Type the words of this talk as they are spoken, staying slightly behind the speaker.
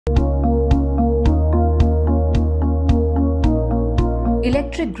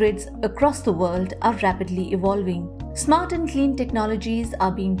electric grids across the world are rapidly evolving. Smart and clean technologies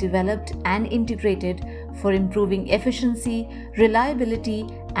are being developed and integrated for improving efficiency, reliability,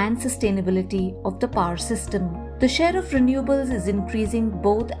 and sustainability of the power system. The share of renewables is increasing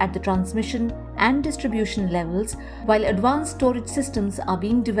both at the transmission and distribution levels, while advanced storage systems are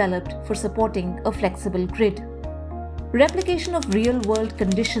being developed for supporting a flexible grid. Replication of real-world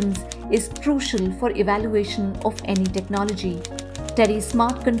conditions is crucial for evaluation of any technology. TERI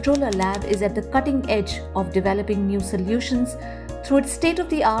Smart Controller Lab is at the cutting edge of developing new solutions through its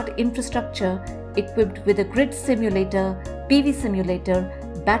state-of-the-art infrastructure equipped with a grid simulator, PV simulator,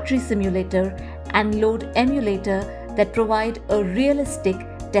 battery simulator, and load emulator that provide a realistic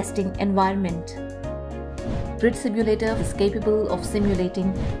testing environment. Grid simulator is capable of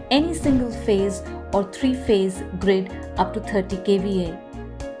simulating any single-phase or three-phase grid up to 30 kVA.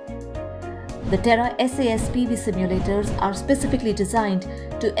 The TERA SAS PV simulators are specifically designed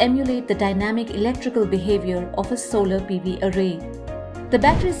to emulate the dynamic electrical behavior of a solar PV array. The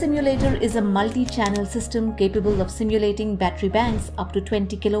battery simulator is a multi-channel system capable of simulating battery banks up to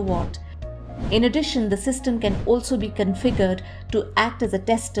 20 kW. In addition, the system can also be configured to act as a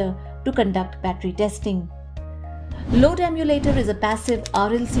tester to conduct battery testing. Load emulator is a passive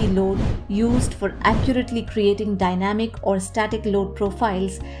RLC load used for accurately creating dynamic or static load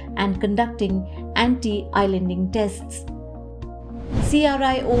profiles and conducting anti-islanding tests.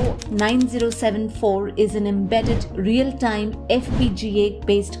 CRIO 9074 is an embedded real-time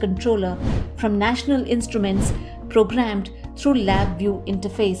FPGA-based controller from National Instruments programmed through LabVIEW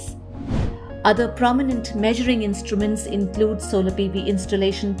interface. Other prominent measuring instruments include solar PV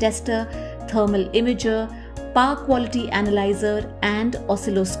installation tester, thermal imager, power quality analyzer, and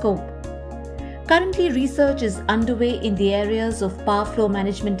oscilloscope. Currently, research is underway in the areas of power flow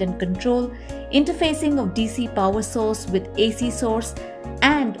management and control, interfacing of DC power source with AC source,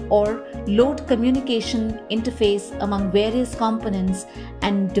 and/or load communication interface among various components,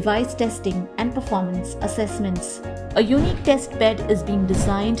 and device testing and performance assessments. A unique test bed is being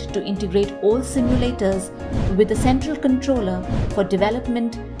designed to integrate all simulators with a central controller for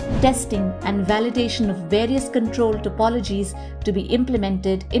development, testing, and validation of various control topologies to be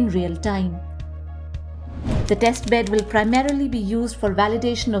implemented in real time. The test bed will primarily be used for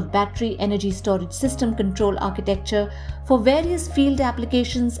validation of battery energy storage system control architecture for various field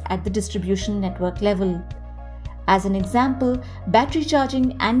applications at the distribution network level. As an example, battery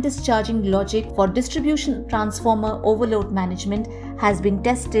charging and discharging logic for distribution transformer overload management has been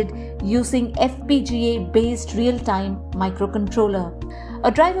tested using FPGA-based real-time microcontroller.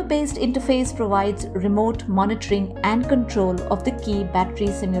 A driver-based interface provides remote monitoring and control of the key battery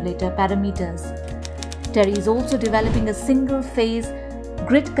simulator parameters. TERI is also developing a single-phase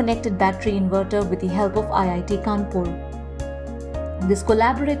grid-connected battery inverter with the help of IIT Kanpur. This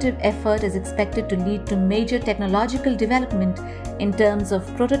collaborative effort is expected to lead to major technological development in terms of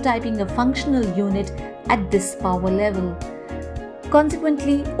prototyping a functional unit at this power level.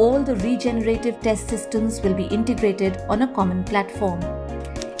 Consequently, all the regenerative test systems will be integrated on a common platform.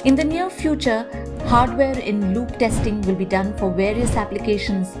 In the near future, hardware-in-loop testing will be done for various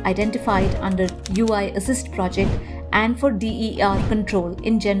applications identified under UI Assist project and for DER control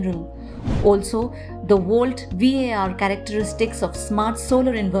in general. Also, the volt VAR characteristics of smart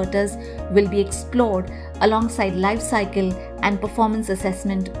solar inverters will be explored alongside life cycle and performance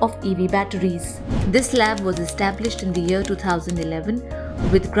assessment of EV batteries. This lab was established in the year 2011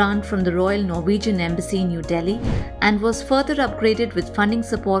 with grant from the Royal Norwegian Embassy in New Delhi and was further upgraded with funding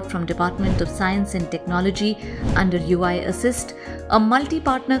support from Department of Science and Technology under UI Assist, a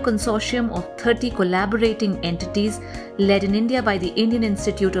multi-partner consortium of 30 collaborating entities led in India by the Indian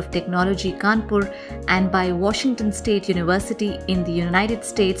Institute of Technology Kanpur and by Washington State University in the United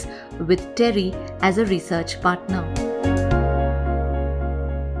States with TERI as a research partner.